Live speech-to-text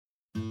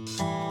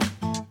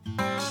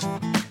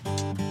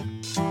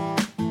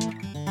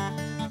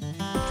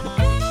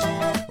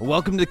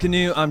welcome to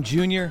Canoe. I'm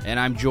Junior. And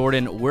I'm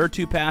Jordan. We're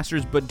two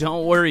pastors, but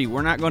don't worry,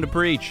 we're not going to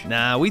preach.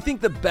 Nah, we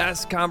think the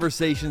best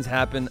conversations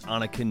happen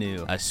on a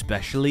canoe.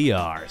 Especially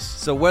ours.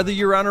 So whether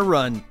you're on a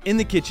run, in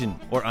the kitchen,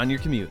 or on your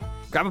commute,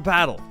 grab a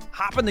paddle,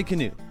 hop in the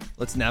canoe.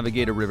 Let's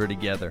navigate a river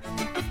together.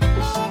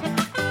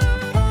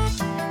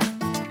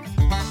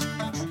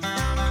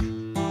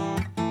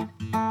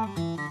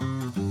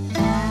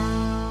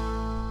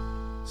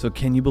 So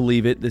can you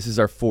believe it? This is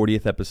our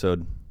 40th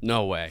episode.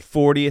 No way.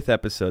 40th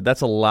episode.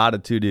 That's a lot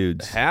of two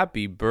dudes.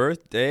 Happy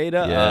birthday to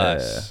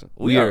us.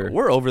 We're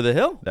We're over the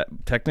hill.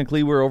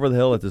 Technically, we're over the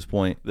hill at this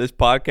point. This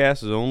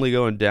podcast is only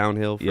going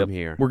downhill from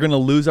here. We're going to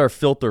lose our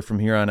filter from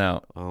here on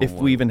out, if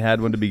we my- even had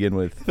one to begin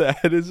with.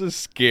 That is a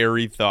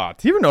scary thought.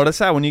 Do you ever notice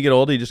that when you get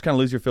older, you just kind of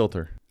lose your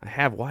filter? I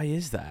have. Why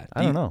is that?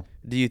 I don't know.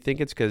 Do you think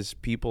it's because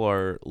people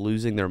are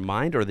losing their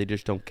mind or they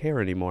just don't care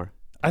anymore?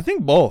 I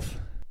think both.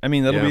 I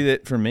mean, that'll Yeah. be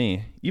it for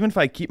me. Even if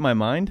I keep my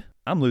mind,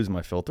 I'm losing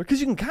my filter. Because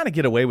you can kind of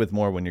get away with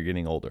more when you're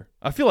getting older.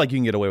 I feel like you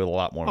can get away with a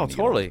lot more. Oh, when you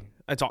get older. totally.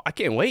 That's all. I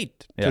can't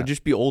wait Yeah. to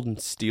just be old and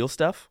steal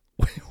stuff.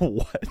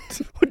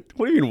 What?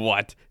 What do you mean,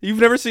 what? You've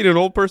never seen an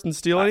old person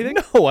steal anything?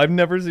 No, I've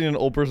never seen an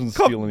old person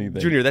steal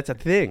anything. Junior, that's a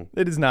thing.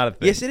 It is not a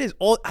thing. Yes, it is.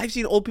 I've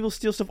seen old people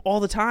steal stuff all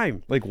the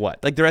time. Like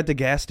what? Like they're at the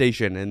gas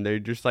station and they're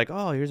just like,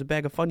 oh, here's a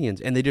bag of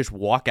Funyuns. And they just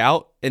walk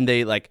out and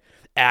they like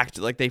act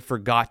like they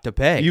forgot to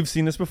pay. You've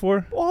seen this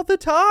before? all the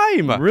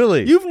time.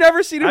 Really? You've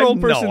never seen an old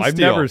person No, I've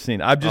steal? never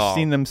seen. I've just Oh.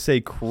 seen them say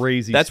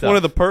crazy That's stuff. one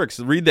of the perks.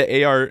 Read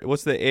the AR.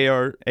 What's the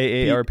AR?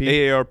 AARP?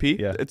 AARP?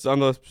 Yeah. It's on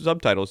the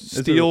subtitles. It's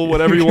Steal a-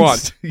 whatever you can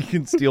want. You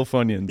can steal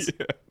Funyuns.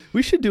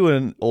 We should do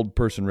an old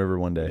person river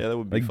one day. Yeah, that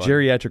would be like fun.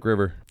 geriatric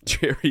river.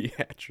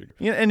 Geriatric.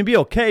 Yeah, and it'd be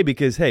okay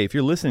because, hey, if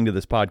you're listening to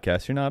this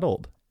podcast, you're not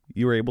old.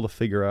 You were able to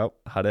figure out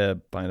how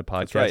to find a podcast.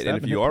 That's right. And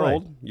app if you hit are play.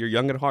 old, you're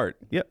young at heart.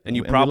 Yep. And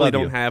you we probably love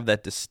don't you. have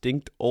that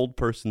distinct old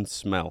person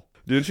smell.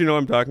 Didn't you know what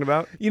I'm talking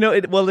about? You know,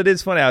 it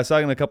is funny. I was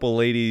talking to a couple of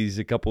ladies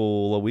a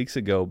couple of weeks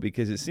ago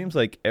because it seems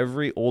like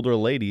every older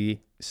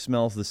lady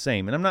smells the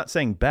same. And I'm not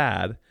saying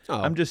bad.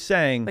 Oh. I'm just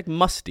saying, Like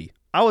musty.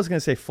 I was going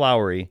to say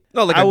flowery.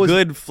 No, like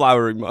good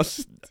flowery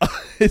must.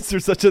 Is there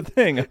such a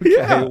thing? Okay,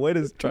 Yeah. way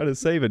to try to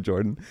save it,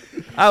 Jordan.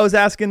 I was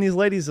asking these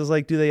ladies, I was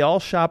like, do they all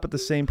shop at the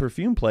same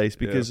perfume place?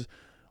 Because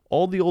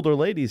all the older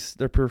ladies,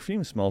 their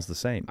perfume smells the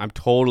same. I'm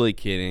totally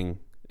kidding.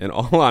 In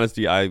all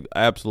honesty, I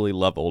absolutely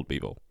love old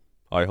people.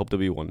 I hope to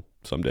be one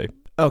someday.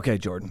 Okay,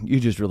 Jordan, you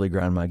just really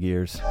grind my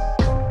gears.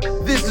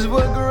 This is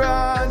what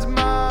grinds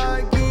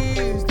my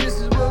gears. This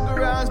is what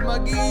grinds my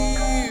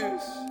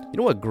gears. You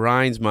know what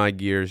grinds my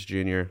gears,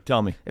 Junior?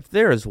 Tell me. If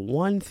there is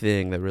one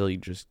thing that really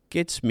just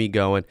gets me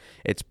going,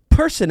 it's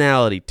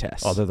personality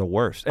tests. Oh, they're the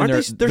worst. Aren't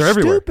and they're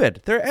everywhere.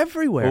 stupid. They're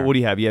everywhere. What do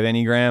you have? You have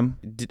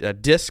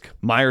Enneagram, Disc?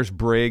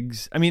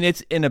 Myers-Briggs. I mean,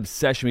 it's an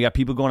obsession. We got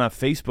people going on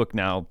Facebook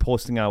now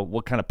posting out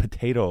what kind of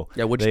potato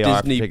Which they are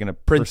for Disney taking a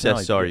princess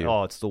personality. are you?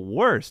 Oh, it's the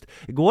worst.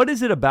 What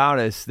is it about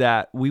us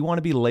that we want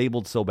to be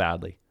labeled so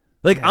badly?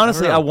 Like, Yeah, I don't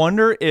honestly, know. I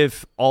wonder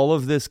if all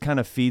of this kind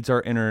of feeds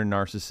our inner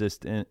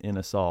narcissist in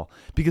us all.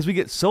 Because we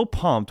get so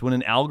pumped when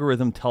an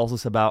algorithm tells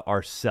us about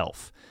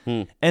ourself.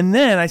 And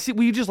then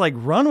we just like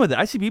run with it.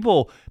 I see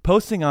people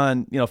posting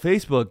on,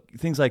 Facebook,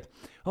 things like,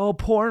 oh,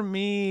 poor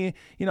me.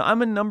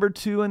 I'm a number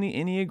 2 in the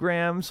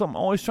Enneagram, so I'm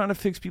always trying to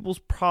fix people's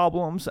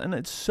problems. And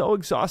it's so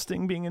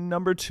exhausting being a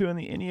number 2 in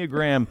the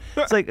Enneagram.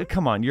 It's like,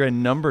 come on, you're a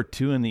number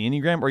 2 in the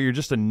Enneagram, or you're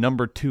just a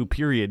number 2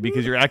 period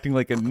because you're acting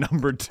like a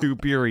number 2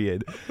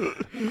 period.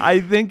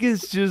 I think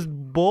it's just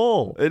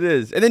bull. It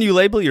is. And then you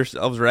label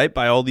yourselves, right,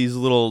 by all these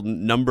little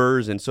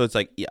numbers. And so it's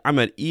like, I'm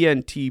an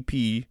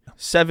ENTP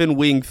 7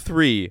 wing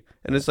 3.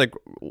 And it's like,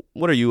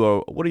 what are you,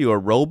 a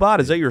robot?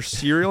 Is that your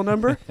serial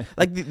number?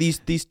 Like these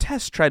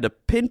tests try to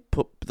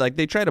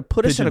they try to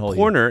put us in a Pigeonhole you.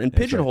 corner and That's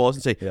pigeonhole right. us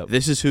and say, Yep.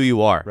 this is who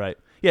you are. Right.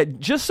 Yeah,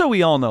 just so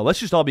we all know, let's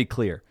just all be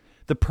clear.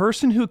 The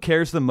person who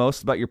cares the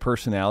most about your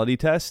personality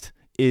test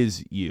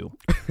is you.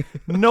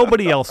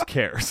 Nobody else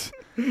cares.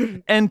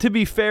 And to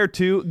be fair,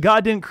 too,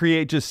 God didn't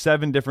create just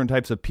 7 different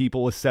types of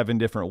people with 7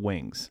 different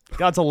wings.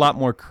 God's a lot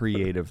more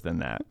creative than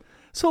that.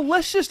 So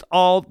let's just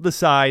all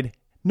decide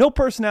no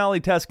personality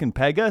test can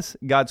peg us.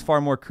 God's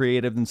far more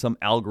creative than some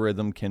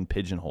algorithm can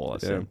pigeonhole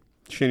us. Yeah.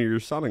 Shinny, you're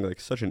sounding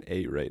like such an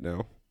 8 right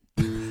now.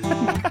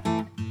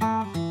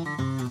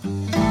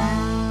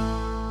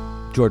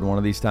 Jordan, one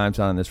of these times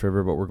not on this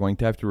river, but we're going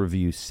to have to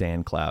review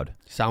Sand Cloud.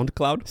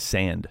 SoundCloud?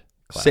 Sand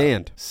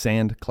Cloud.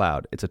 Sand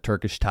Cloud. It's a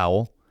Turkish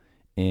towel,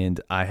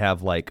 and I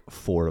have like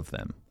 4 of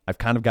them. I've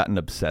kind of gotten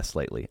obsessed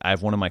lately. I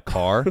have one in my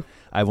car.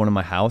 I have one in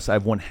my house. I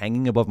have one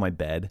hanging above my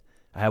bed.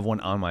 I have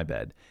one on my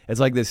bed. It's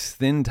like this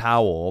thin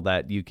towel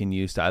that you can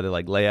use to either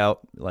like lay out,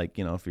 like,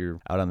 if you're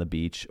out on the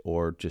beach,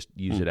 or just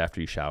use it after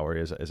you shower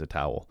as a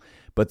towel.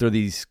 But they're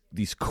these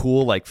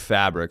cool like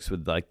fabrics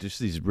with like just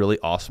these really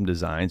awesome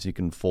designs. You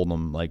can fold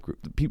them like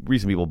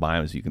reason people buy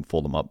them is you can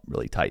fold them up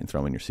really tight and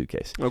throw them in your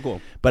suitcase. Oh,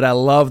 cool. But I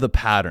love the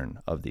pattern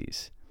of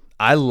these.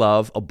 I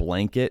love a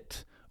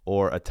blanket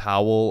or a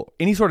towel,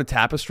 any sort of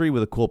tapestry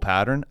with a cool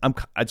pattern.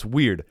 It's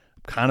weird.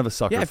 kind of a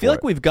sucker. Yeah, I feel for like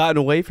it. we've gotten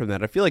away from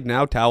that. I feel like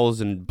now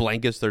towels and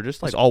blankets, they're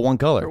just like It's all one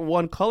they're color.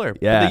 one color.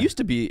 Yeah. But they used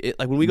to be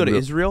like when we go to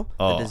Israel,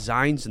 Oh. the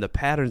designs and the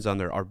patterns on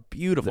there are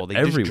beautiful. They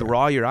everywhere. just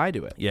draw your eye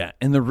to it. Yeah,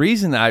 and the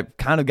reason I've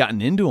kind of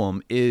gotten into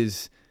them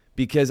is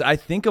because I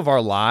think of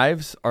our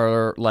lives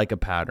are like a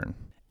pattern.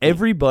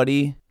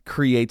 Everybody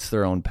creates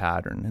their own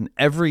pattern, and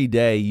every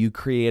day you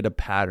create a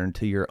pattern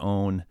to your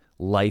own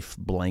life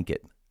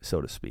blanket,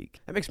 so to speak.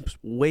 That makes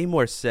way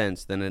more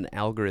sense than an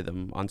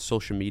algorithm on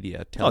social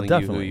media telling you who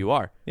definitely. you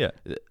are. Yeah.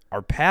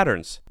 Our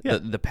patterns, Yeah.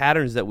 the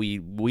patterns that we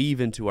weave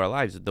into our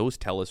lives, those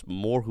tell us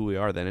more who we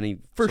are than any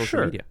For social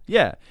sure. media.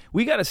 Yeah.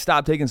 We got to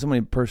stop taking so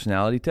many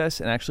personality tests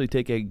and actually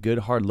take a good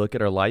hard look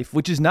at our life,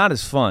 which is not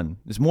as fun.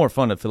 It's more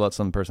fun to fill out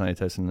some personality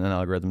test and an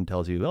algorithm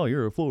tells you, oh,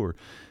 you're a fool.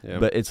 Yeah.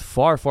 But it's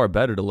far, far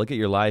better to look at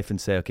your life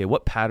and say, okay,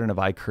 what pattern have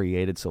I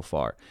created so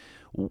far?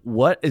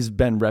 What has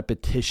been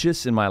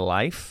repetitious in my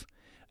life?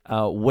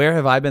 Where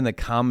have I been the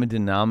common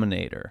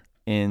denominator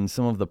in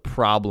some of the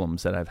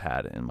problems that I've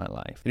had in my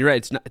life? And you're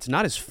right. It's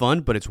not as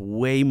fun, but it's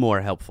way more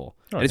helpful.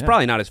 and it's yeah.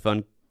 probably not as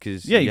fun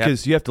because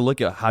Because you have to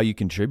look at how you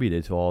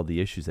contributed to all the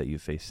issues that you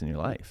faced in your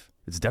life.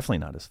 It's definitely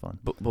not as fun.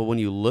 But when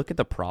you look at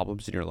the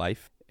problems in your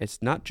life, it's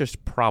not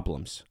just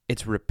problems;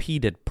 it's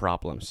repeated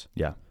problems.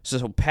 Yeah.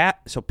 So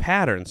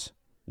patterns,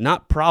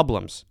 not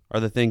problems, are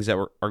the things that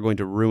are going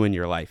to ruin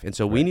your life. And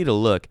so we need to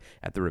look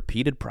at the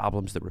repeated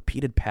problems, the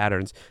repeated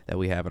patterns that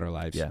we have in our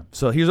lives. Yeah.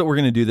 So here's what we're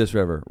going to do this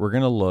River. We're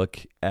going to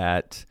look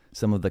at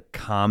some of the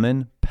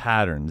common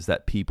patterns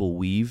that people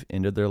weave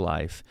into their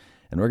life.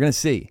 And we're going to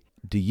see,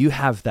 do you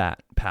have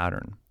that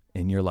pattern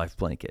in your life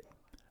blanket?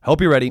 I hope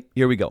you're ready.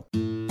 Here we go.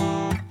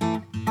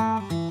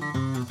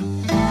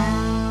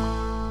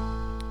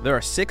 There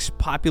are 6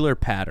 popular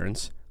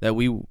patterns that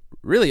we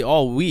really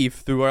all weave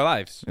through our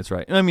lives. That's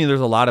right. I mean, there's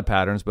a lot of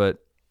patterns,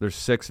 but there's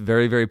 6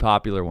 very, very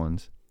popular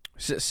ones.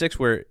 6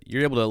 where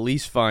you're able to at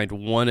least find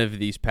one of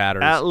these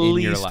patterns At in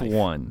least your life.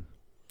 one.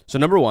 So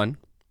number 1,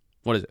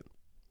 what is it?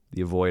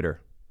 The avoider.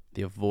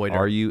 The avoider.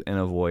 Are you an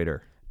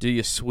avoider? Do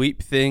you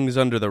sweep things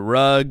under the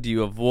rug? Do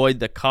you avoid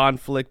the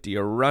conflict? Do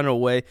you run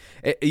away?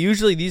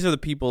 Usually these are the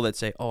people that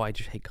say, oh, I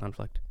just hate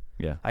conflict.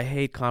 Yeah. I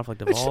hate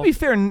conflict of Which, all. to be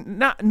fair,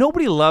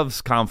 nobody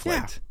loves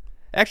conflict.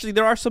 Actually,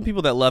 there are some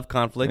people that love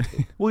conflict.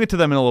 We'll get to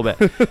them in a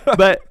little bit.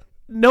 But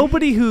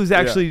nobody who's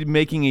actually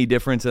making a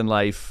difference in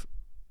life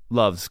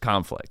loves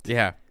conflict.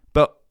 Yeah.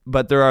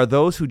 But there are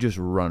those who just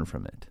run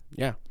from it.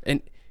 Yeah.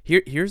 And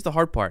here's the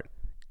hard part.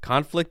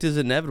 Conflict is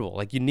inevitable.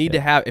 Like you need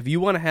to have, if you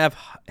want to have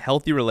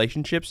healthy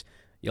relationships,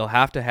 you'll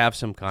have to have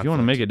some conflict. If you want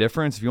to make a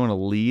difference, if you want to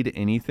lead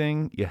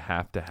anything, you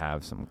have to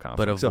have some conflict.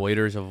 But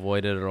avoiders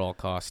avoid it at all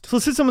costs. So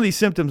let's hit some of these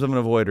symptoms of an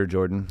avoider,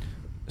 Jordan.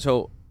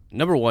 So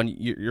number 1,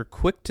 you're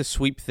quick to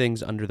sweep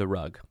things under the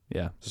rug.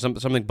 Yeah. So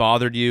something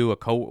bothered you. A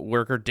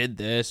coworker did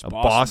this. A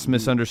boss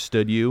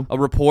misunderstood you. A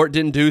report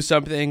didn't do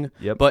something.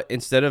 Yep. But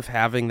instead of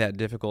having that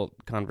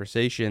difficult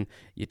conversation,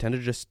 you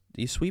tend to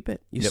you sweep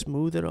it. You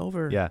smooth it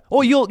over. Yeah.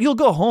 Oh, you'll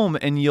go home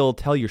and you'll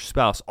tell your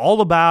spouse all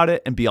about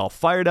it and be all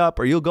fired up,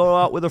 or you'll go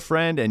out with a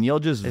friend and you'll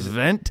just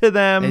vent to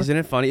them. Isn't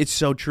it funny? It's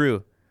so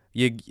true.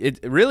 I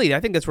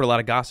think that's where a lot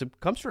of gossip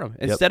comes from.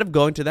 Instead of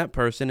going to that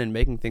person and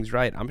making things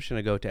right, I'm just going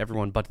to go to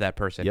everyone but that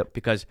person. Yep.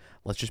 Because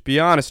let's just be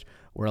honest,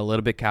 we're a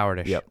little bit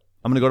cowardish. Yep.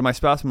 I'm going to go to my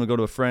spouse. I'm going to go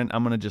to a friend.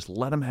 I'm going to just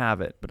let them have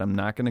it, but I'm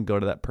not going to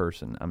go to that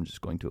person. I'm just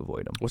going to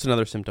avoid them. What's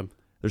another symptom?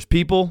 There's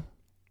people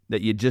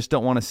that you just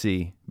don't want to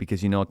see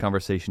because you know a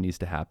conversation needs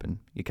to happen.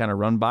 You kind of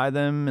run by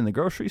them in the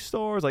grocery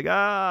store. It's like,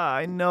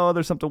 I know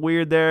there's something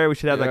weird there. We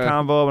should have that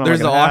convo. But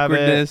There's I'm not the gonna have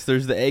awkwardness. it.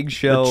 There's the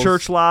eggshells. The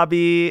church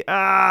lobby.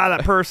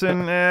 That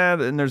person.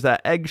 And there's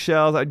that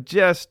eggshells.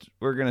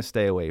 We're going to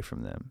stay away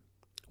from them.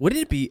 Wouldn't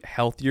it be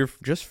healthier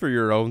just for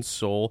your own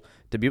soul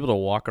to be able to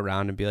walk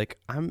around and be like,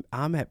 I'm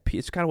at peace?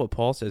 It's kind of what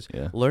Paul says.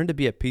 Yeah. Learn to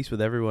be at peace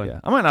with everyone. Yeah.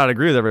 I might not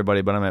agree with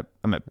everybody, but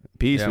I'm at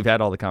peace. Yeah. We've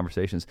had all the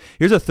conversations.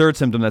 Here's a third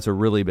symptom that's a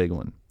really big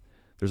one.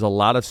 There's a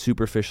lot of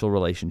superficial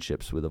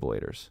relationships with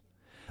avoiders.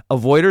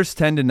 Avoiders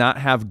tend to not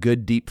have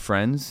good, deep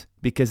friends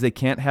because they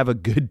can't have a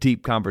good,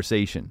 deep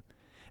conversation.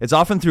 It's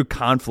often through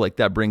conflict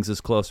that brings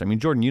us closer. I mean,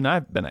 Jordan, you and I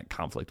have been at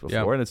conflict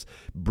before, and it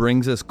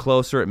brings us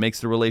closer. It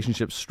makes the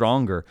relationship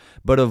stronger.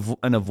 But an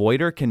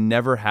avoider can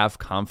never have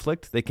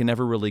conflict. They can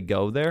never really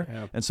go there.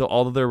 Yeah. And so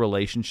all of their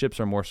relationships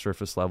are more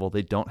surface level.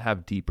 They don't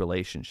have deep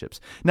relationships.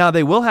 Now,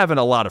 they will have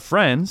a lot of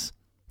friends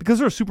because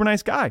they're a super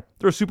nice guy.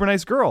 They're a super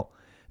nice girl.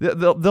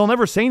 They'll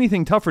never say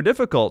anything tough or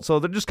difficult, so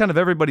they're just kind of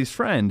everybody's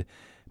friend.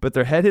 But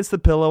their head hits the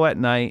pillow at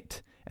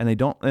night, and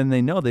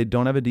they know they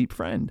don't have a deep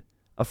friend.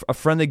 A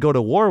friend they go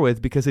to war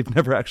with because they've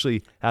never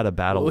actually had a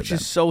battle with them.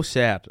 Which is so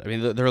sad. I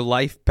mean, their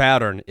life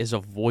pattern is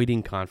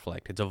avoiding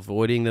conflict. It's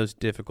avoiding those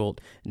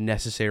difficult,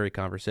 necessary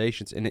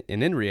conversations. And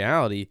in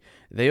reality,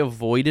 they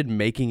avoided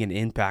making an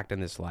impact in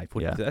this life.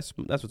 That's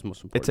what's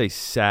most important. It's a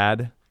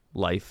sad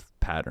life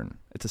pattern.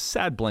 It's a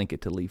sad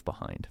blanket to leave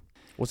behind.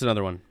 What's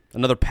another one?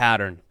 Another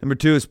pattern. Number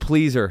 2 is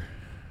pleaser.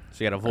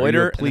 So you got Are you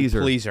avoider a pleaser?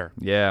 and pleaser.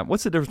 Yeah.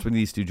 What's the difference between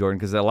these two, Jordan?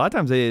 Because a lot of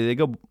times they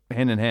go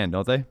hand in hand,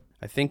 don't they?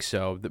 I think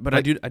so, but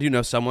I do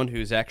know someone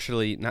who's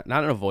actually not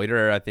an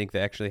avoider. I think they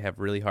actually have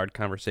really hard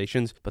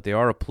conversations, but they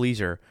are a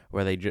pleaser,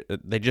 where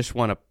they just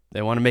want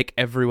to make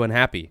everyone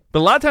happy. But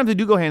a lot of times they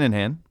do go hand in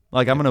hand.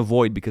 Like, I'm going to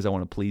avoid because I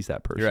want to please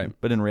that person. You're right.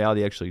 But in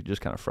reality, actually, you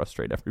just kind of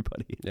frustrate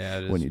everybody. Yeah,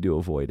 it is. When you do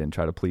avoid and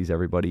try to please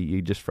everybody,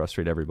 you just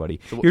frustrate everybody.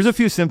 Here's a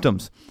few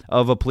symptoms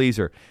of a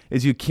pleaser: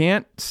 is you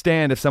can't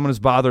stand if someone is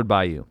bothered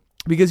by you,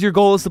 because your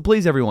goal is to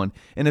please everyone.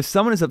 And if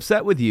someone is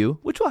upset with you,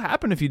 which will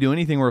happen if you do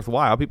anything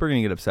worthwhile, people are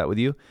going to get upset with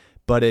you,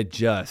 but it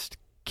just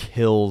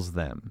kills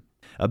them.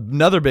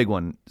 Another big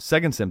one,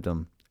 second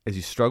symptom, is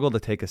you struggle to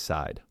take a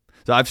side.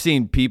 So I've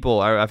seen people,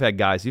 I've had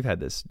guys, you've had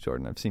this,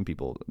 Jordan, I've seen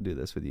people do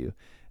this with you.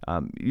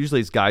 Usually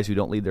it's guys who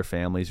don't lead their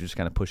families, who just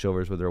kind of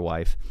pushovers with their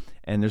wife.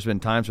 And there's been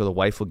times where the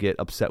wife will get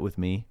upset with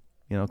me,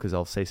 because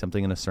I'll say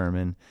something in a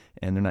sermon,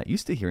 and they're not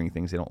used to hearing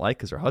things they don't like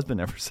because their husband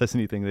never says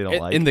anything they don't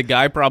like. And the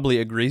guy probably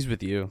agrees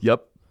with you.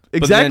 Yep.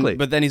 Exactly.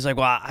 But then he's like,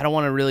 well, I don't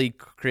want to really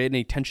create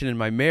any tension in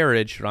my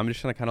marriage, so I'm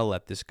just going to kind of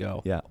let this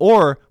go. Yeah.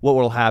 Or what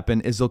will happen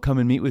is they'll come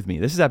and meet with me.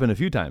 This has happened a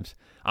few times.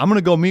 I'm going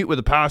to go meet with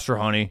the pastor,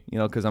 honey,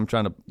 because I'm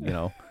trying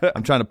to,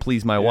 I'm trying to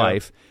please my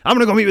wife. I'm going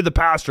to go meet with the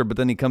pastor, but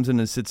then he comes in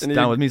and sits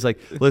down with me. He's like,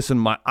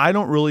 listen, I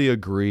don't really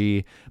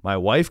agree. My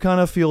wife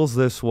kind of feels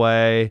this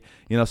way,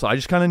 so I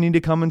just kind of need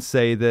to come and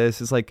say this.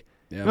 It's like,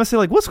 I'm going to say,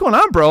 like, what's going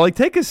on, bro? Like,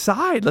 take a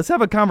side. Let's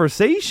have a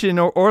conversation,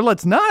 or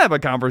let's not have a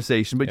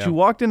conversation. But you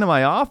walked into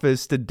my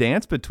office to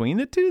dance between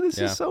the two? This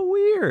is so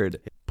weird.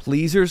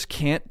 Pleasers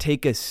can't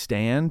take a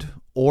stand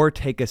or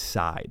take a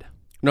side.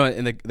 No,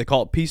 and they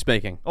call it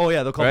peacemaking. Oh,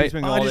 yeah, they'll call it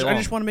peacemaking all day long. I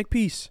just want to make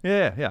peace.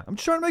 Yeah. I'm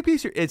just trying to make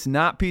peace here. It's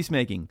not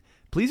peacemaking.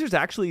 Pleasers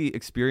actually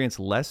experience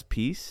less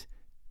peace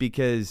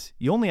because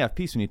you only have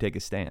peace when you take a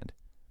stand.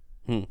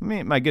 I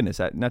mean, my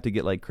goodness, not to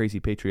get like crazy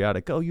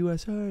patriotic. Oh,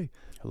 USA.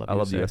 I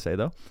love the USA,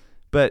 though.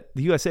 But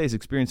the USA is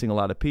experiencing a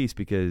lot of peace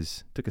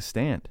because it took a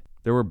stand.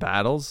 There were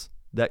battles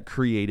that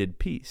created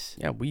peace.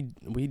 Yeah, we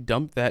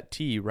dumped that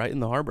tea right in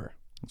the harbor.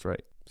 That's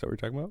right. Is that what we're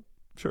talking about?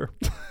 Sure.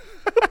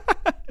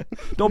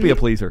 Don't be a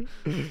pleaser.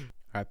 All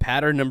right,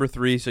 pattern number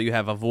 3. So you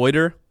have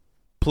avoider,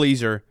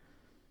 pleaser,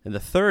 and the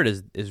third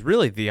is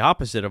really the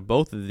opposite of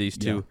both of these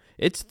two. Yeah.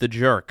 It's the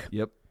jerk.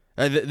 Yep.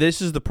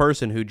 This is the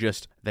person who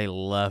they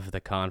love the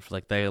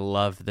conflict. They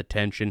love the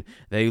tension.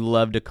 They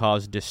love to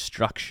cause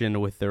destruction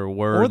with their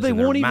words, or they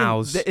won't even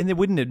mouths. And they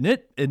wouldn't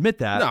admit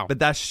that. No. But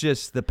that's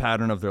just the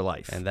pattern of their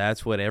life. And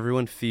that's what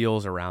everyone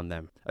feels around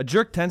them. A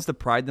jerk tends to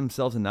pride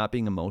themselves in not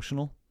being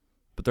emotional,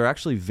 but they're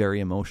actually very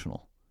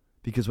emotional.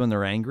 Because when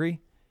they're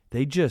angry,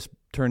 they just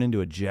turn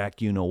into a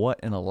jack-you-know-what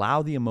and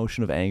allow the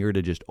emotion of anger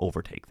to just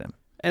overtake them.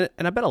 And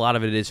I bet a lot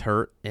of it is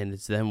hurt, and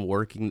it's them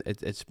working.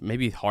 It's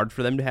maybe hard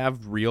for them to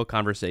have real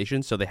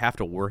conversations, so they have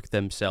to work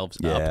themselves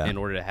up in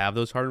order to have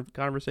those hard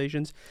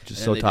conversations.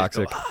 Just so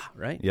toxic. Just go,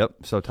 right?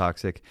 Yep, so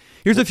toxic.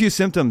 Here's a few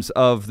symptoms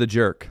of the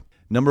jerk.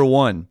 Number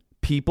 1,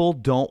 people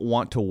don't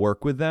want to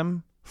work with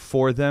them,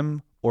 for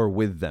them, or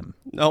with them.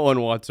 No one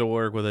wants to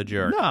work with a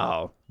jerk.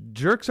 No.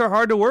 Jerks are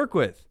hard to work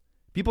with.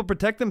 People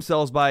protect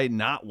themselves by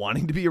not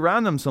wanting to be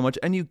around them so much,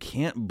 and you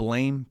can't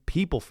blame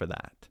people for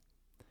that.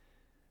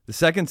 The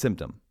second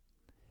symptom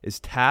is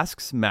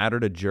tasks matter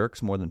to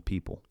jerks more than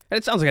people. And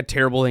it sounds like a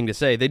terrible thing to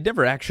say. They'd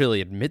never actually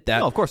admit that.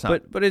 No, of course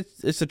not. But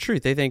it's the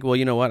truth. They think, well,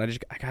 you know what?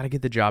 I got to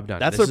get the job done.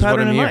 That's their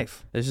pattern in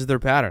life. This is their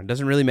pattern. It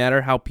doesn't really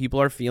matter how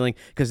people are feeling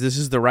because this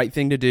is the right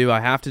thing to do.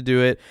 I have to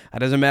do it. It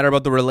doesn't matter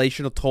about the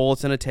relational toll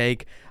it's going to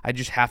take. I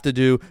just have to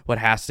do what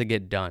has to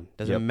get done.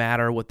 Doesn't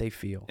matter what they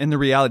feel. And the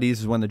reality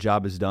is when the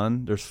job is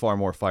done, there's far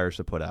more fires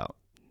to put out.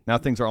 Now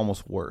things are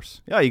almost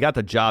worse. Yeah, you got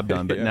the job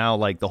done, but now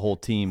like the whole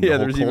team, the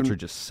whole culture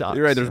just sucks.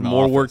 You're right. There's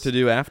more work to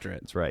do after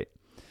it. That's right.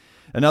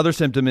 Another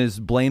symptom is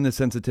blame the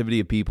sensitivity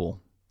of people.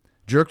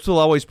 Jerks will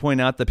always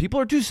point out that people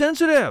are too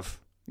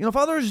sensitive. If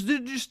others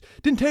just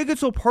didn't take it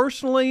so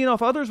personally,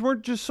 if others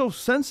weren't just so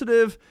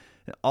sensitive,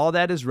 all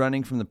that is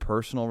running from the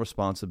personal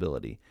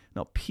responsibility.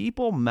 Now,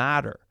 people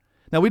matter.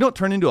 Now, we don't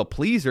turn into a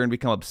pleaser and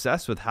become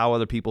obsessed with how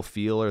other people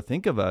feel or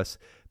think of us,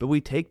 but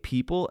we take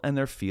people and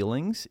their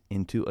feelings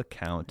into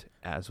account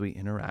as we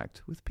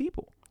interact with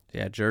people.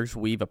 Yeah, jerks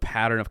weave a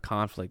pattern of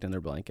conflict in their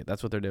blanket.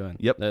 That's what they're doing.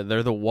 Yep.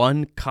 They're the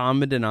one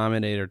common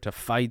denominator to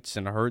fights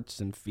and hurts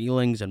and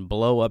feelings and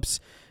blow-ups.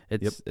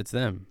 It's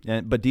them.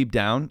 But deep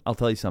down, I'll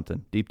tell you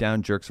something. Deep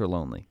down, jerks are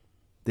lonely.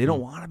 They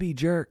don't want to be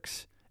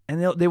jerks.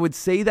 And they would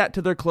say that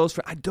to their close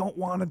friend. I don't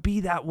want to be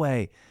that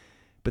way.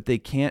 But they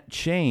can't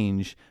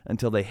change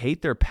until they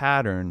hate their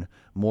pattern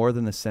more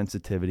than the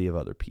sensitivity of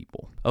other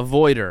people.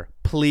 Avoider,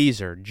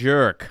 pleaser,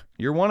 jerk.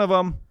 You're one of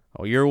them.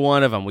 Oh, you're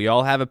one of them. We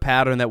all have a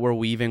pattern that we're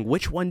weaving.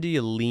 Which one do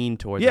you lean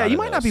towards? Yeah, you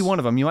might not be one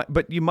of them.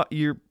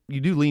 You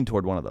do lean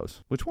toward one of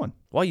those. Which one?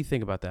 While you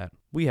think about that,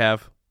 we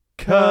have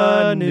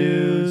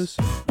Canoes.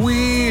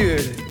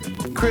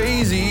 Weird,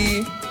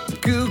 crazy,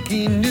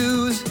 kooky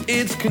news.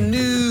 It's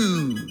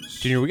canoes.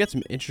 Junior, we got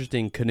some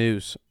interesting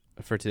canoes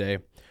for today.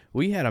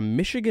 We had a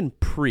Michigan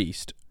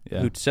priest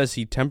who says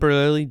he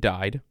temporarily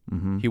died.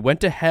 Mm-hmm. He went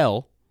to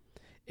hell,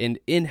 and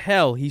in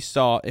hell he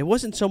saw, it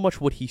wasn't so much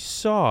what he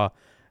saw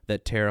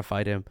that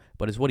terrified him,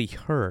 but it's what he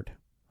heard.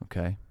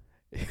 Okay.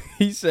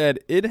 He said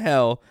in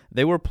hell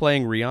they were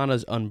playing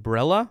Rihanna's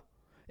Umbrella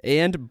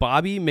and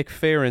Bobby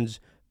McFerrin's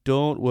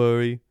Don't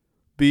Worry,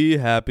 Be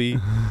Happy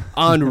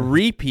on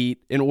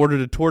repeat in order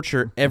to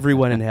torture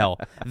everyone in hell.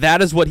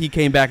 That is what he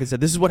came back and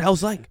said. This is what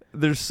hell's like.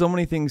 There's so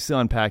many things to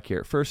unpack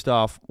here. First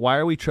off, why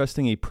are we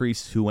trusting a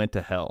priest who went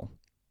to hell?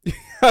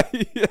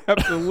 Yeah,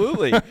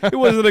 absolutely. He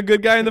wasn't a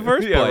good guy in the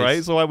first place.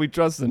 Right? So why are we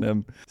trusting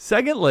him?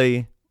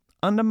 Secondly,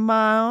 under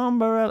my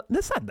umbrella.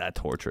 That's not that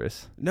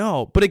torturous.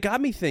 No, but it got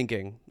me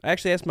thinking. I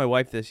actually asked my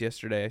wife this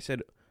yesterday. I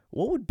said,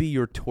 what would be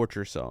your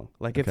torture song?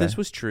 Like, if Okay. this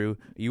was true,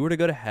 you were to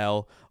go to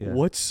hell, Yeah.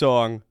 what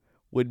song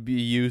would be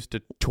used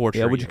to torture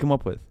Yeah, what'd you come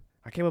up with?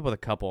 I came up with a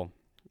couple.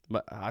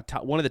 But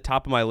one of the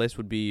top of my list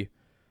would be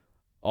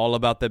All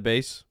About the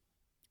Bass.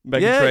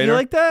 Meghan Yeah, Trainor. you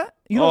like that?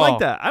 You don't Oh. like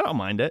that? I don't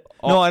mind it.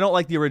 Oh. No, I don't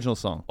like the original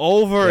song.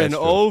 Over Yeah, and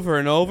it's true. over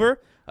and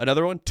over.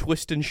 Another one,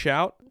 Twist and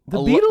Shout. The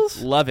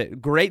Beatles? Love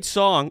it. Great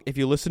song. If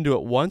you listen to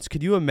it once,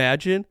 could you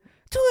imagine?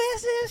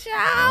 Twist and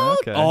Shout.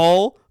 Okay.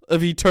 All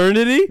of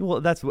eternity.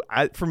 Well,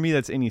 for me.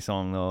 That's any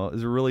song though.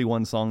 Is there really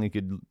one song you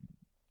could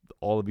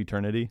all of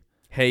eternity?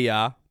 Hey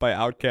Ya by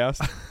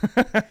Outkast.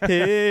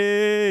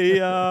 Hey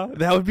Ya.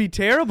 That would be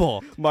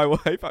terrible. My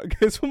wife,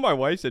 guess what my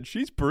wife said?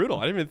 She's brutal.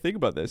 I didn't even think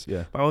about this.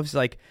 Yeah. My wife's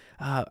like,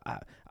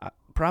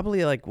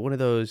 probably like one of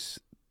those.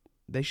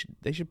 They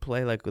should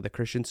play like with a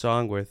Christian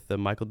song with the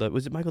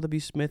was it Michael W.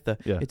 Smith?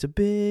 Yeah. It's a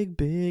big,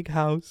 big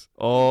house.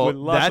 Oh, With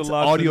lots that's and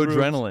lots of audio rooms.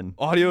 adrenaline.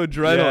 Audio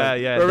adrenaline. Yeah,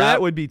 yeah, Remember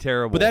that would be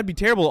terrible. But that'd be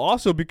terrible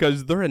also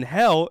because they're in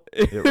hell.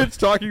 It's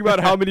talking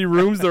about how many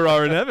rooms there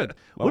are in heaven.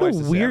 My what a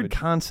wife's weird savage.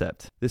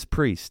 concept. This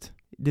priest,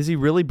 does he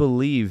really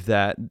believe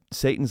that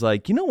Satan's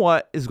like, you know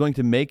what is going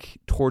to make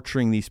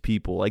torturing these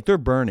people, like they're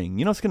burning,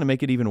 you know what's going to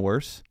make it even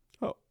worse?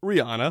 Oh,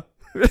 Rihanna.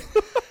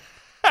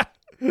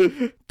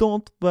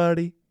 Don't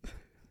worry,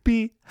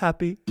 be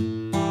happy.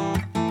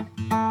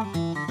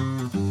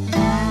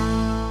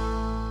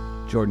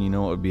 Jordan, you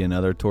know what would be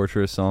another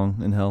torturous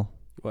song in hell?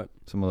 What?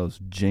 Some of those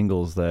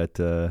jingles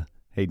that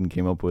Hayden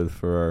came up with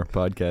for our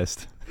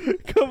podcast.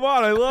 Come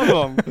on, I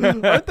love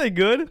them. Aren't they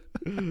good?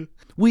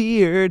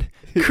 Weird,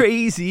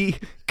 crazy,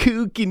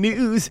 kooky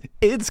news.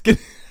 It's good.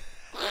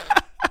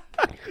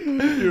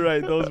 You're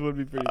right. Those would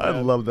be pretty I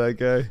bad. love that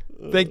guy.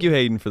 Thank you,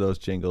 Hayden, for those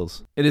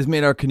jingles. It has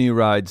made our canoe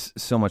rides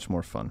so much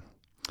more fun.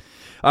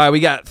 All right,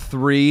 we got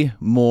 3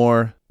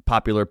 more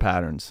popular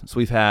patterns. So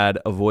we've had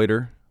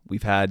avoider,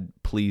 we've had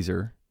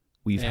pleaser,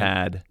 we've And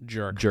had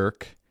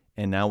jerk.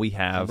 and now we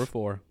have Number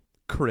 4,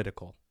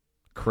 critical.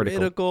 critical.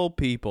 Critical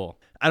people.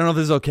 I don't know if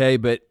this is okay,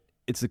 but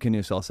it's the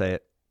canoe, so I'll say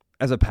it.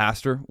 As a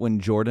pastor, when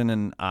Jordan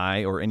and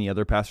I, or any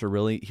other pastor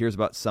really, hears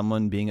about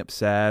someone being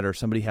upset or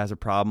somebody has a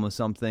problem with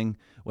something,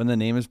 when the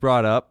name is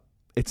brought up,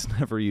 it's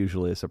never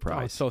usually a Oh, it's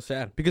surprise. so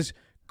sad because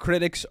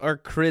critics are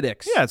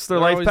critics. Yeah, it's their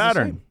They're life always the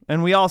pattern, same.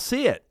 and we all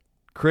see it.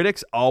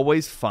 Critics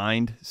always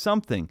find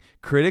something.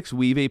 Critics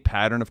weave a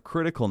pattern of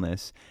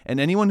criticalness, and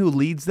anyone who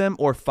leads them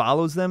or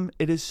follows them,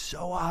 it is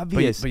so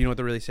obvious. But you know what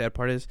the really sad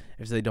part is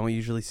they don't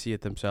usually see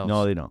it themselves.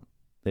 No, they don't.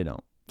 They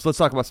don't. So let's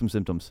talk about some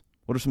symptoms.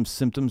 What are some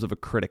symptoms of a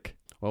critic?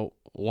 Well,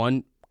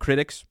 one,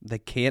 critics, they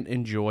can't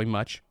enjoy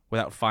much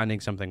without finding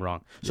something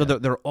wrong. So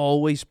they're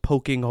always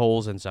poking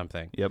holes in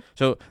something. Yep.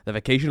 So the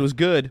vacation was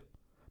good,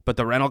 but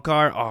the rental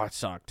car, oh, it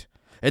sucked.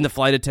 And the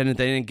flight attendant,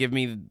 they didn't give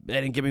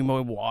me my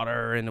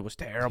water, and it was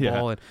terrible.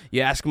 Yeah. And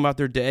you ask them about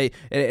their day,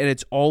 and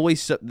it's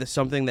always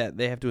something that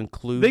they have to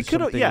include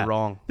something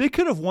wrong. They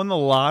could have won the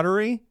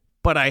lottery,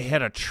 but I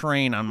hit a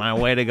train on my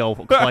way to go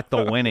collect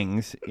the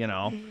winnings, you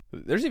know.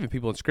 There's even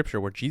people in Scripture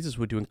where Jesus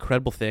would do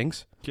incredible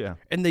things, Yeah.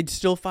 and they'd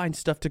still find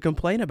stuff to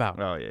complain about.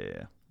 Oh,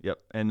 yeah. Yep.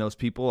 And those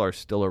people are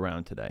still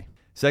around today.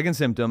 Second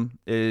symptom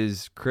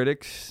is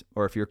critics,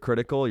 or if you're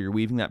critical, you're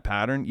weaving that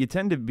pattern, you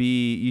tend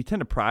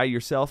to pride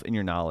yourself in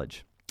your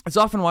knowledge. It's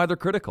often why they're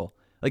critical.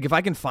 Like if I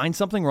can find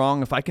something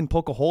wrong, if I can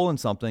poke a hole in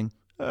something,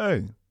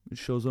 hey, it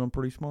shows that I'm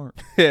pretty smart.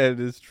 Yeah,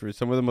 it is true.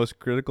 Some of the most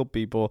critical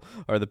people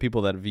are the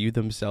people that view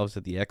themselves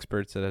as the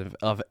experts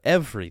of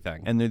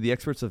everything. And they're the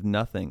experts of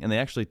nothing, and they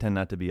actually tend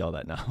not to be all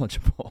that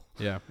knowledgeable.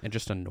 Yeah, and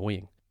just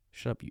annoying.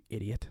 Shut up, you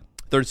idiot.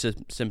 Third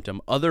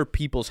symptom, other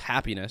people's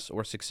happiness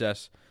or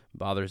success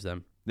bothers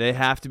them. They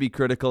have to be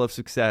critical of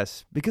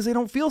success because they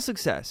don't feel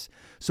success.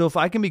 So if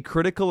I can be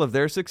critical of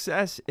their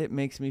success, it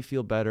makes me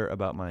feel better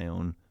about my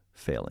own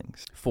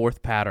failings.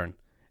 Fourth pattern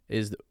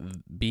is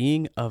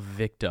being a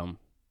victim.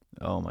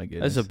 Oh, my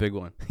goodness. That's a big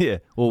one. Yeah.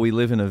 Well, we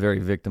live in a very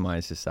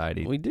victimized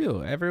society. We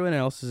do. Everyone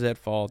else is at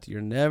fault.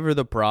 You're never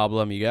the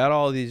problem. You got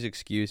all these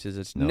excuses.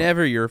 It's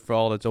never your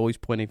fault. It's always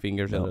pointing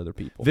fingers at other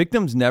people.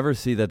 Victims never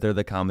see that they're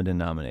the common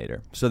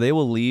denominator. So they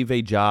will leave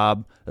a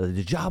job.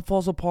 The job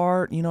falls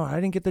apart. You know, I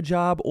didn't get the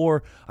job,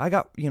 or I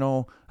got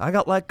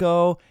let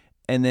go.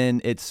 And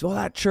then it's,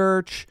 that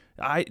church,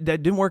 that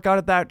didn't work out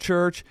at that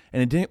church,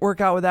 and it didn't work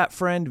out with that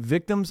friend.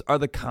 Victims are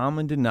the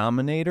common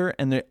denominator,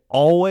 and they're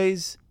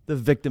always the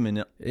victim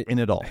in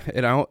it all.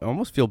 And I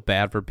almost feel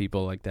bad for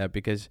people like that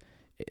because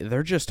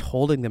they're just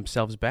holding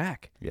themselves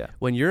back. Yeah.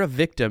 When you're a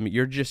victim,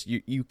 you're just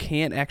you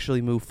can't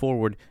actually move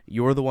forward.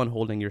 You're the one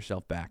holding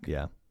yourself back.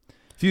 Yeah.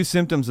 Few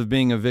symptoms of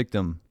being a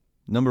victim.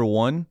 Number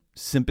 1,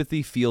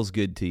 sympathy feels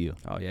good to you.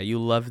 Oh, yeah. You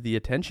love the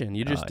attention.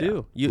 You just Oh, yeah.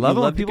 do. You Love it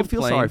when love to people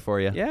feel complain. sorry for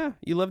you. Yeah.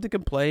 You love to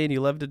complain. You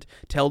love to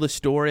tell the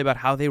story about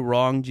how they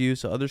wronged you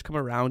so others come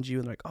around you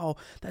and like, oh,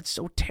 that's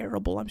so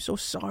terrible. I'm so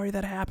sorry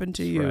that happened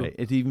to you. Right.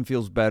 It even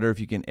feels better if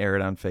you can air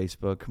it on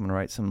Facebook. I'm going to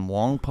write some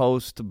long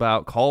post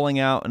about calling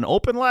out an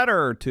open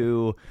letter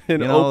to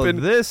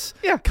this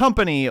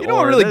company. You know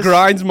what really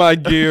grinds my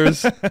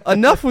gears?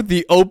 Enough with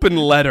the open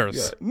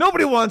letters.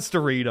 Nobody wants to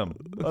read them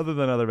other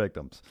than other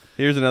victims.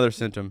 Here's another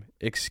symptom.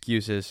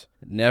 Excuses.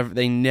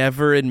 They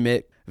never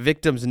admit.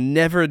 Victims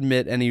never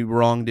admit any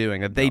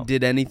wrongdoing, that they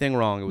did anything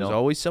wrong. It was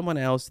always someone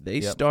else.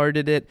 They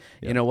started it.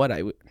 You know what?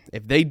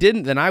 If they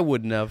didn't, then I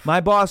wouldn't have.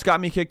 My boss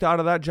got me kicked out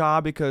of that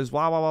job because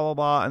blah, blah, blah, blah,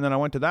 blah. And then I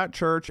went to that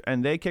church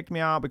and they kicked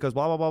me out because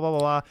blah, blah, blah, blah,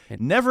 blah, blah.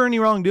 Never any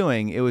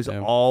wrongdoing. It was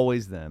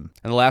always them.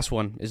 And the last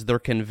one is they're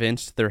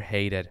convinced they're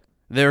hated.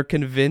 They're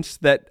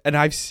convinced that, and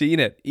I've seen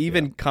it,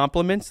 even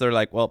compliments, they're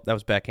like, well, that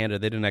was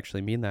backhanded. They didn't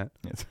actually mean that.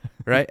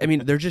 Right? I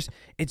mean,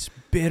 it's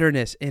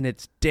bitterness and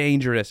it's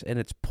dangerous and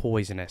it's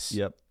poisonous.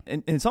 Yep.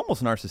 And it's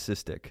almost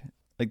narcissistic.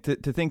 Like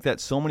to think that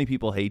so many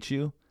people hate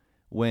you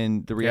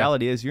when the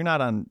reality is you're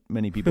not on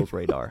many people's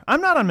radar.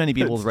 I'm not on many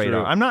people's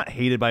radar. True. I'm not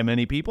hated by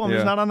many people. I'm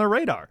just not on their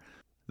radar.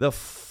 The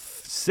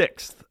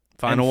 6th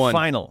final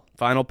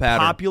pattern.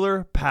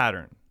 Popular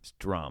pattern is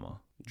drama.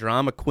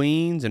 Drama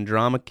queens and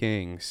drama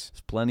kings.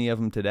 There's plenty of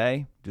them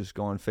today. Just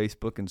go on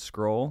Facebook and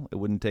scroll. It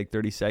wouldn't take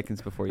 30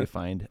 seconds before you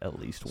find at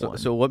least one.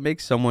 So what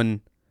makes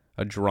someone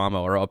a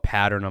drama or a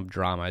pattern of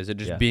drama? Is it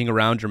just being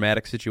around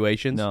dramatic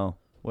situations? No.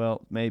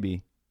 Well,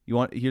 maybe.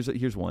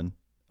 Here's one.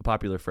 A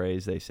popular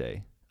phrase they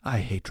say, I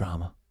hate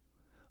drama.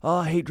 Oh,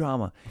 I hate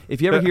drama.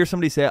 If you ever hear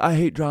somebody say, I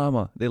hate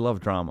drama, they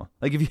love drama.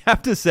 Like if you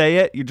have to say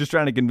it, you're just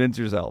trying to convince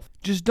yourself.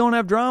 Just don't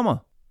have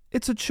drama.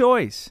 It's a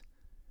choice.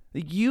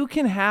 You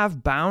can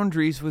have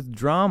boundaries with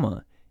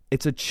drama.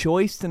 It's a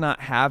choice to not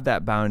have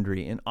that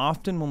boundary. And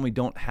often when we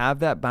don't have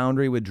that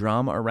boundary with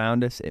drama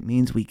around us, it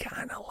means we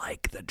kind of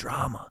like the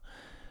drama.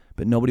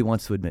 But nobody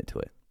wants to admit to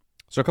it.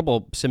 So a couple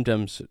of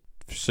symptoms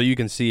so you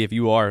can see if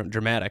you are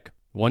dramatic.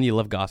 One, you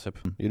love gossip.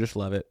 You just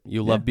love it.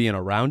 You love being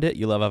around it.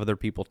 You love other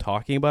people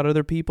talking about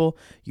other people.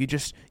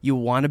 You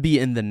want to be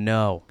in the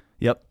know.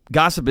 Yep.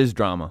 Gossip is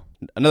drama.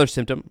 Another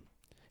symptom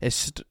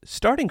is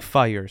starting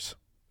fires.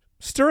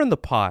 Stirring the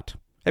pot.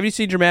 Have you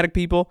seen dramatic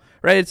people?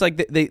 Right? It's like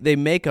they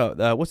make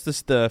a, what's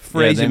this, the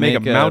phrase? they they make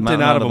a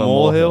mountain out of a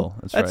molehill.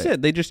 That's right.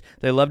 it.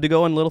 They love to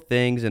go in little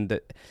things, and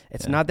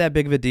it's not that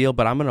big of a deal,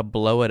 but I'm going to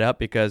blow it up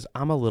because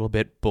I'm a little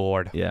bit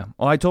bored. Yeah.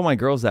 Oh, I told my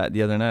girls that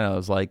the other night. I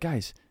was like,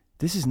 guys,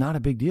 this is not a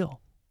big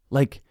deal.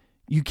 Like,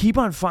 you keep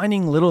on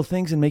finding little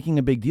things and making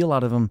a big deal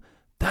out of them.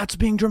 That's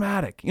being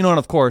dramatic. And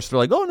of course, they're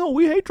like, oh, no,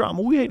 we hate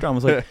drama. We hate drama.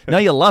 It's like, now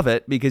you love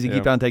it because you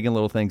keep on taking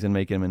little things and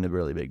making them into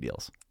really big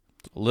deals.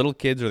 Little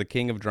kids are the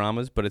king of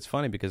dramas, but it's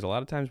funny because a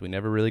lot of times we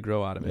never really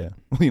grow out of it.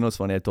 Yeah. Well, what's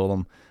funny? I told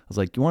them, I was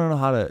like, you want to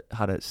know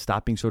how to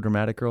stop being so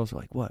dramatic, girls? They're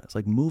like, what? It's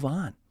like, move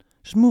on.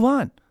 Just move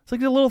on. It's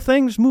like a little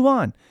thing. Just move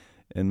on.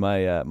 And my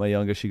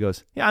youngest, she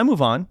goes, yeah, I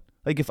move on.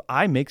 Like, if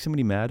I make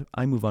somebody mad,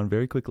 I move on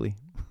very quickly.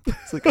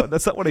 It's like, oh,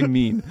 that's not what I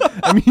mean.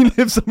 I mean,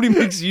 if somebody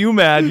makes you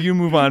mad, you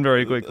move on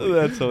very quickly.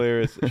 That's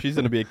hilarious. She's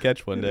going to be a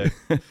catch one day.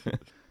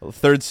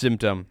 Third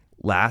symptom.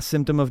 Last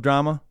symptom of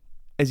drama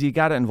is you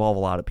got to involve a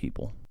lot of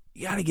people.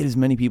 You got to get as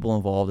many people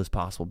involved as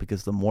possible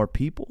because the more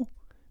people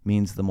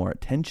means the more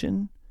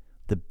attention,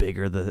 the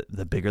bigger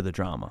the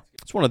drama.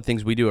 It's one of the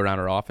things we do around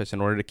our office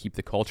in order to keep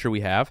the culture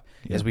we have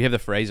is we have the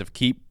phrase of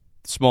keep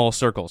small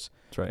circles.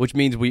 That's right. Which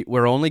means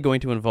we're only going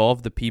to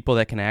involve the people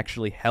that can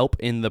actually help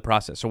in the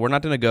process. So we're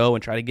not going to go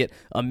and try to get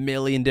a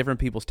million different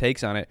people's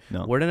takes on it.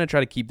 No. We're going to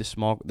try to keep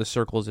the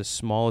circles as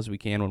small as we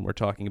can when we're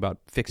talking about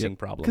fixing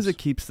problems. Because it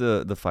keeps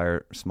the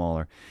fire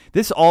smaller.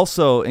 This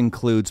also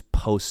includes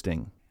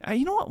posting.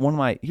 You know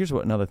what? Here's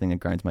another thing that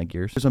grinds my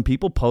gears is when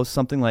people post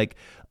something like,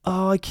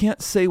 "Oh, I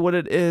can't say what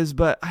it is,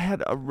 but I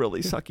had a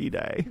really sucky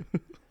day,"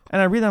 and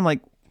I read that, I'm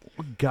like,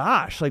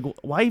 "Gosh, like,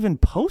 why even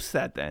post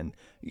that then?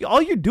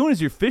 All you're doing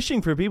is you're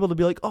fishing for people to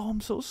be like, oh,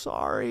 I'm so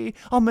sorry.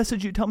 I'll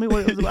message you. Tell me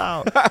what it was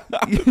about."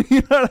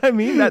 You know what I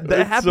mean? That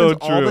happens so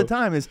all the true.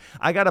 time. Is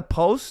I got to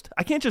post.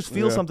 I can't just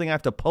feel something. I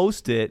have to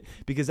post it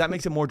because that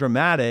makes it more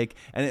dramatic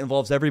and it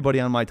involves everybody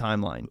on my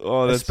timeline.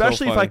 Oh, that's so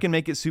especially if funny. I can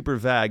make it super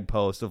vague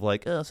post of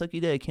like, oh, sucky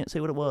day. I can't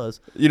say what it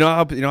was. You know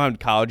how in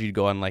college you'd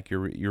go on like your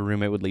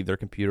roommate would leave their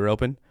computer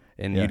open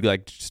and you'd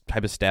like just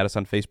type a status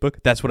on Facebook.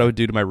 That's what I would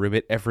do to my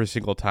roommate every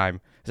single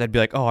time. Is I'd be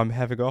like, "Oh, I'm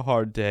having a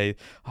hard day.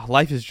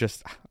 Life is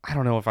just I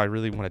don't know if I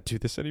really want to do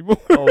this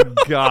anymore." Oh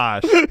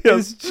gosh,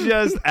 it's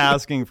just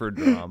asking for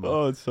drama.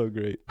 Oh, it's so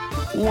great.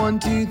 1,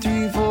 2,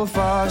 3, 4,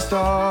 5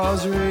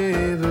 stars,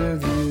 rave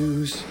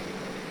reviews.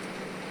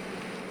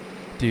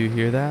 Do you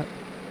hear that?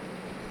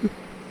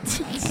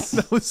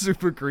 That was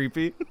super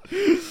creepy.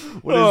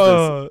 What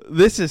is this?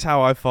 This is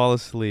how I fall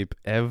asleep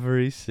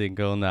every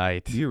single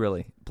night. Do you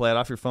really play it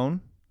off your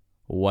phone?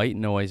 White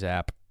Noise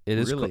app. It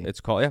is. Really?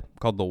 It's called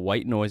the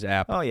White Noise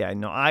app. Oh yeah,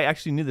 no, I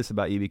actually knew this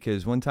about you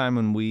because one time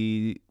when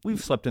we've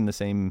slept in the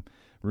same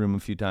room a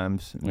few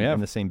times. Yeah. In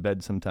the same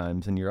bed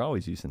sometimes, and you're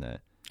always using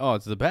that. Oh,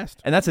 it's the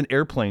best. And that's an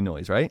airplane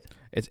noise, right?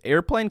 It's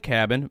airplane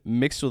cabin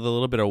mixed with a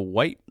little bit of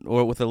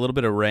with a little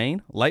bit of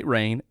rain, light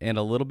rain, and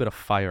a little bit of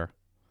fire.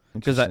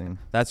 Because Interesting.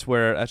 that's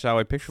how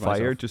I picture Fire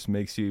myself. just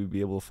makes you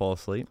be able to fall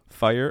asleep.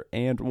 Fire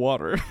and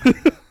water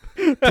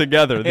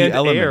together. The And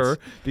elements. air,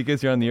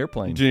 because you're on the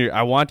airplane. Junior,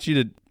 I want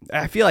you to.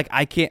 I feel like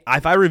I can't.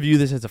 If I review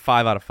this as a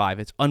 5 out of 5,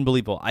 it's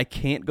unbelievable. I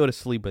can't go to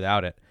sleep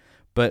without it.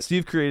 But So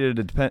you've created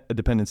a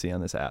dependency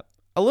on this app.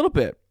 a little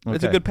bit.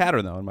 It's a Okay. good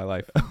pattern though in my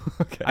life.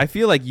 Okay. I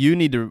feel like you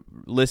need to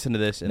listen to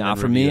this. And Now,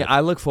 then for review me, it.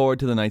 I look forward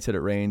to the nights that it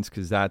rains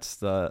because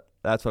that's what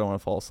I want to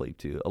fall asleep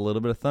to. A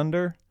little bit of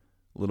thunder,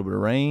 a little bit of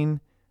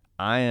rain.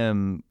 I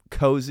am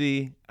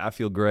cozy. I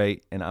feel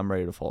great, and I'm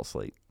ready to fall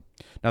asleep.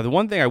 Now, the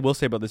one thing I will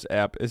say about this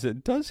app is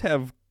it does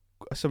have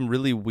some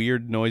really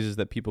weird noises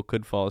that people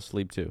could fall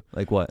asleep to.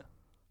 Like what?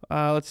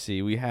 Let's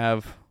see. We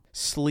have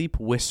sleep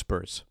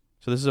whispers.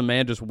 So this is a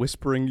man just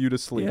whispering you to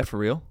sleep. Yeah, for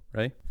real.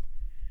 Right?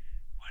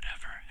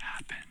 Whatever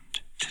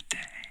happened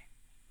today,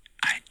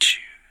 I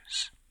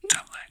choose to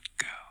let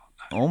go.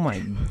 Oh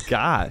my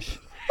gosh!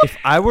 If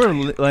I were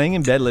laying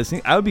in bed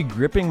listening, I would be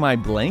gripping my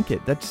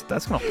blanket. That's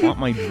gonna haunt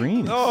my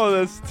dreams. Oh,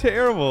 that's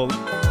terrible.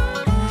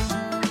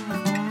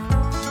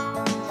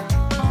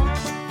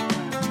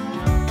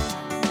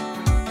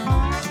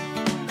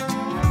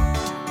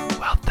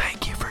 Well,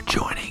 thank you for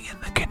joining in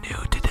the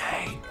canoe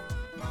today.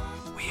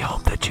 We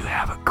hope that you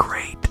have a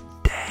great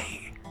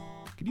day.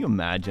 Could you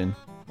imagine?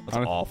 That's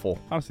Honest- awful.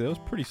 Honestly, that was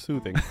pretty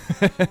soothing.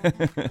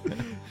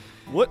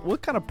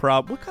 What kind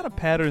of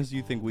patterns do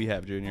you think we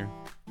have, Junior?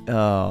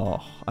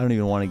 Oh, I don't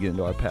even want to get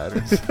into our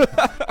patterns.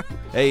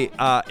 Hey,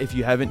 if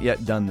you haven't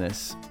yet done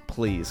this,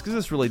 please, because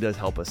this really does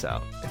help us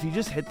out. If you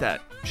just hit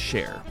that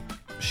share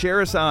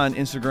us on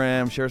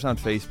Instagram, share us on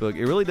Facebook.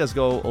 It really does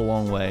go a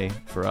long way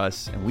for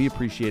us, and we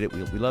appreciate it.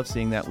 We love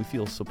seeing that. We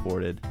feel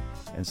supported.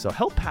 And so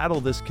help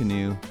paddle this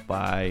canoe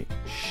by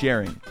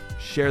sharing.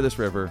 Share this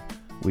river.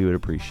 We would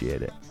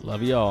appreciate it.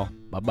 Love y'all.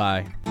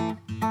 Bye-bye.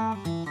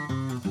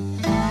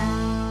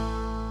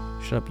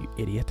 Shut up, you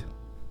idiot.